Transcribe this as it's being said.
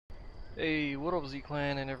Hey, what up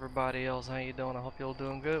Z-Clan and everybody else, how you doing? I hope you're all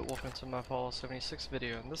doing good. Welcome to my Fallout 76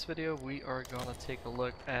 video. In this video we are gonna take a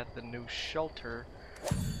look at the new shelter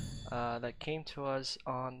that came to us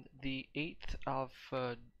on the 8th of,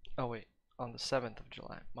 on the 7th of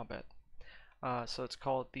July, my bad. So it's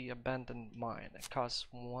called the Abandoned Mine. It costs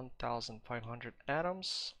 1,500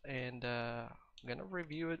 atoms and I'm gonna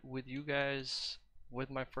review it with you guys with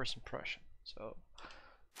my first impression. So,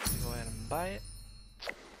 go ahead and buy it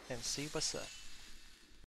and see what's up.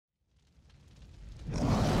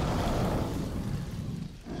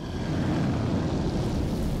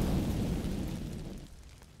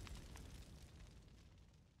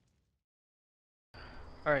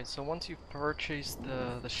 Alright, so once you've purchased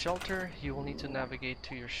the shelter, you will need to navigate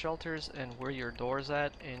to your shelters and where your door's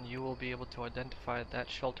at, and you will be able to identify that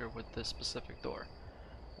shelter with this specific door.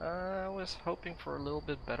 I was hoping for a little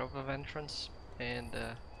bit better of an entrance and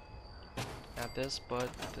at this,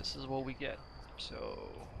 but this is what we get.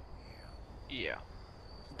 So yeah,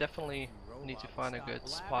 definitely need to find a good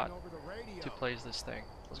spot to place this thing.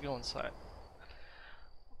 Let's go inside.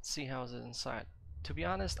 Let's see how's it inside. To be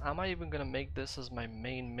honest, I'm not even gonna make this as my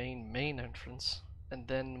main entrance, and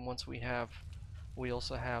then once we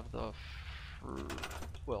also have the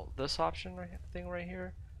this option thing right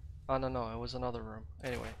here. Oh no, it was another room.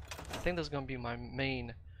 Anyway, I think that's gonna be my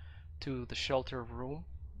main to the shelter room,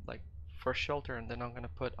 like first shelter, and then I'm gonna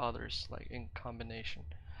put others like in combination.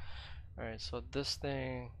 Alright, so this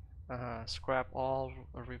thing, scrap all,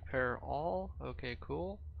 repair all. Okay,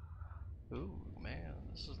 cool. Ooh, man,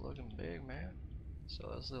 this is looking big, man.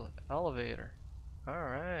 So that's the elevator.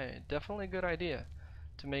 Alright, definitely a good idea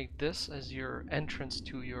to make this as your entrance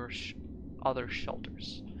to your other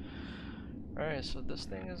shelters. Alright, so this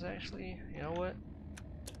thing is actually, you know what?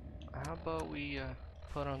 How about we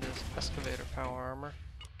put on this excavator power armor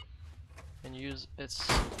and use its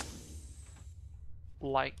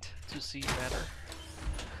light to see better.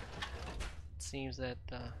 It seems that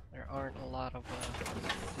there aren't a lot of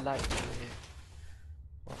light over here.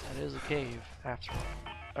 Well, that is a cave after all.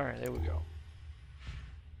 Alright, there we go.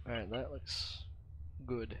 Alright, that looks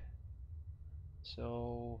good.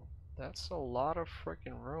 So that's a lot of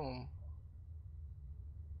freaking room.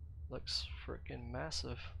 Looks freaking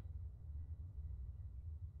massive.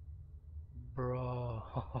 Bro,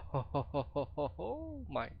 oh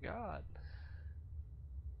my god.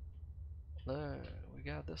 Look, we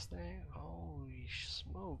got this thing. Holy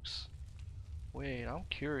smokes. Wait, I'm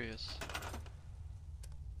curious.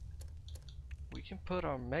 We can put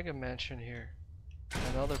our mega mansion here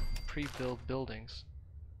and other pre-built buildings.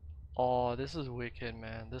 Oh, this is wicked,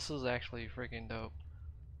 man. This is actually freaking dope.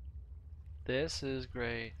 This is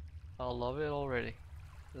great. I love it already.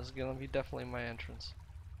 This is gonna be definitely my entrance.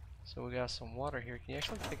 So we got some water here. Can you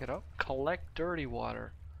actually pick it up? Collect dirty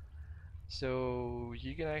water. So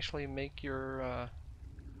you can actually make your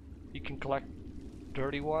you can collect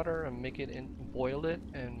dirty water and make it boil it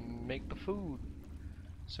and make the food.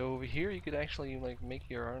 So over here you could actually like make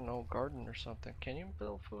your, I don't know, garden or something. Can you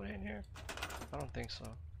build food in here? I don't think so.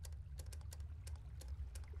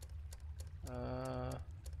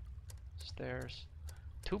 Stairs.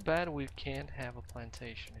 Too bad we can't have a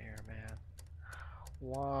plantation here, man.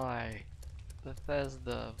 Why?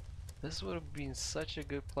 Bethesda. This would have been such a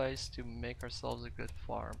good place to make ourselves a good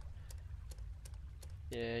farm.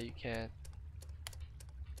 Yeah, you can't.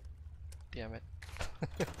 Damn it.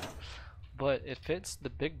 But it fits the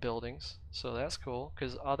big buildings, so that's cool.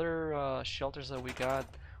 Because other shelters that we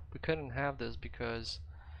got, we couldn't have this because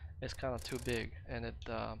it's kind of too big, and it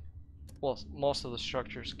well, most of the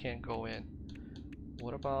structures can't go in.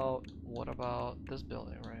 What about this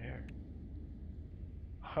building right here?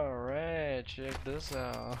 Alright, check this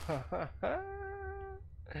out.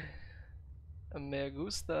 Me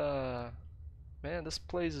gusta. Man, this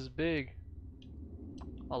place is big.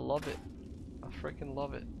 I love it. I freaking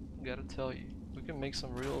love it. Gotta tell you. We can make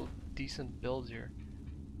some real decent builds here.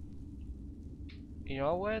 You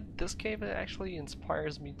know what? This cave actually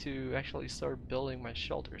inspires me to actually start building my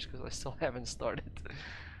shelters because I still haven't started.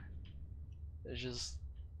 It's just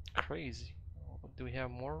crazy. Do we have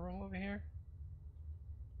more room over here?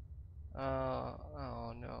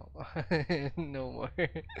 Oh no. No more.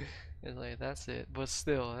 It's like, that's it. But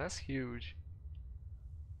still, that's huge.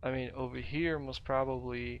 I mean, over here most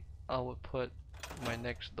probably I would put my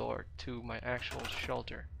next door to my actual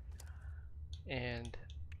shelter. And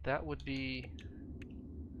that would be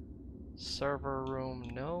server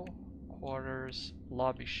room, no. Quarters,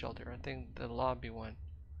 lobby shelter. I think the lobby one.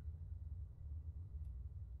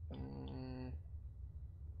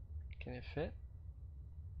 Can it fit?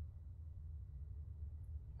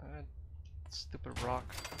 Stupid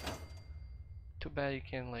rock. Too bad you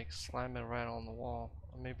can't like slam it right on the wall.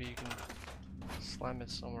 Or maybe you can slam it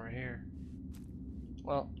somewhere here.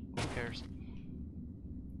 Well, who cares?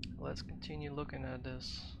 Let's continue looking at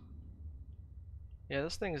this. Yeah,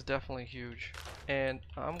 this thing is definitely huge. And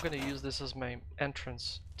I'm gonna use this as my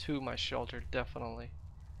entrance to my shelter, definitely.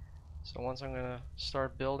 So once I'm gonna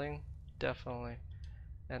start building, definitely.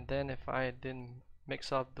 And then if I didn't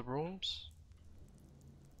mix up the rooms,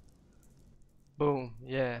 boom,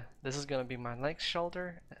 yeah, this is gonna be my next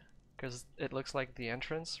shelter, because it looks like the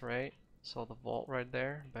entrance, right? So the vault right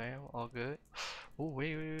there, bam, all good. Oh,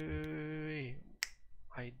 wait.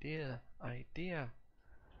 Idea.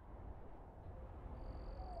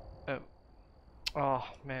 Oh, oh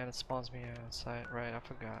man, it spawns me outside, right, I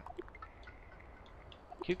forgot.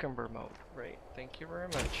 Cucumber mode, right, thank you very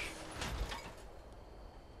much.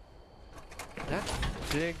 That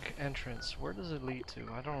big entrance, where does it lead to?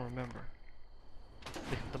 I don't remember.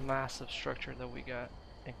 The massive structure that we got.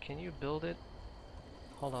 And can you build it?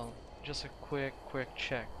 Hold on, just a quick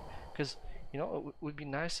check. Because, you know, it would be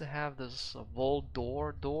nice to have this vault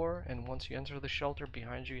door, and once you enter the shelter,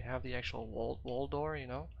 behind you, you have the actual wall door, you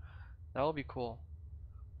know? That would be cool.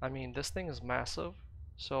 I mean, this thing is massive,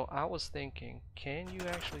 so I was thinking, can you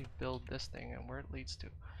actually build this thing and where it leads to?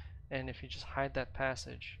 And if you just hide that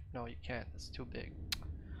passage, no, you can't, it's too big.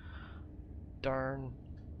 Darn.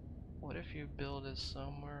 What if you build it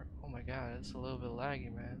somewhere? Oh my god, it's a little bit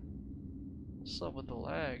laggy, man. What's up with the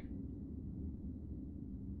lag?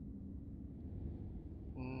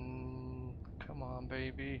 Come on,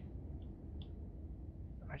 baby.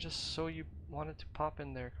 I just saw you wanted to pop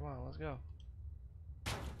in there. Come on, let's go.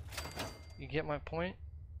 You get my point?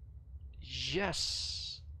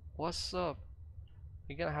 Yes! What's up?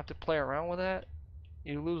 You're gonna have to play around with that.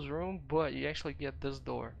 You lose room, but you actually get this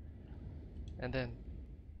door. And then...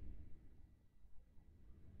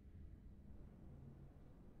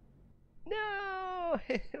 No!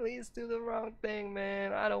 It leads to the wrong thing,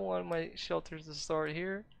 man. I don't want my shelters to start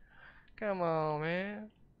here. Come on, man.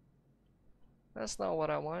 That's not what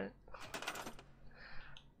I want.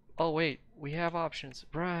 Oh wait, we have options.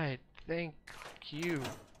 Right, thank you.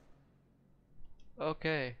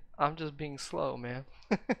 Okay, I'm just being slow, man.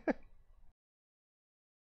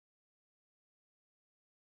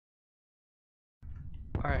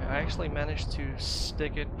 Alright, I actually managed to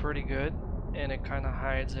stick it pretty good, and it kind of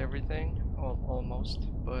hides everything, well, almost,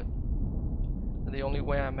 but the only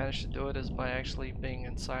way I managed to do it is by actually being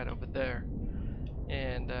inside over there.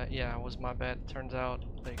 And yeah, it was my bad. It turns out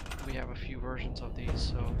like we have a few versions of these,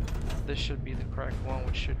 so this should be the correct one,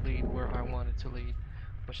 which should lead where I want it to lead,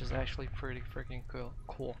 which is actually pretty freaking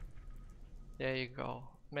cool. There you go,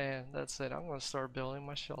 man. That's it. I'm gonna start building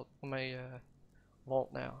my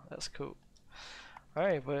vault now. That's cool. All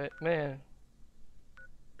right, but man,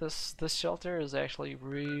 this shelter is actually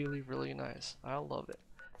really nice. I love it.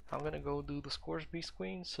 I'm gonna go do the scores beast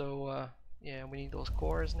queen. So yeah, we need those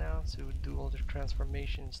cores now to do all the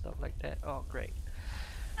transformation and stuff like that. Oh great.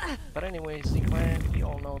 But anyways, Z-Clan, you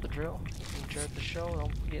all know the drill. If you enjoyed the show,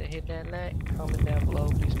 don't forget to hit that like, comment down below.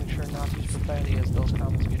 Please make sure not to use profanity, as those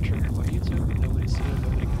comments get triggered by YouTube. Nobody sees them,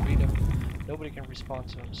 nobody can read them, nobody can respond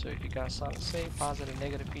to them. So if you got something to say, positive,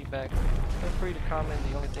 negative feedback, feel free to comment.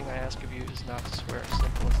 The only thing I ask of you is not to swear.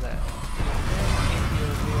 Simple as that. And if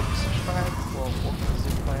you're new to subscribe, well, welcome to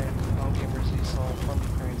Z-Clan. I'm GamerZ, so from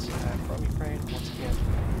Ukraine, so from Ukraine. Once again,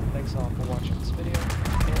 thanks all for watching this video,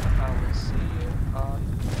 and I will see you on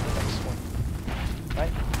the next one.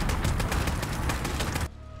 Bye.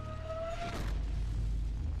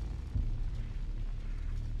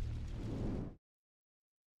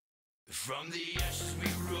 From the ashes we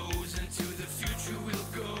rose.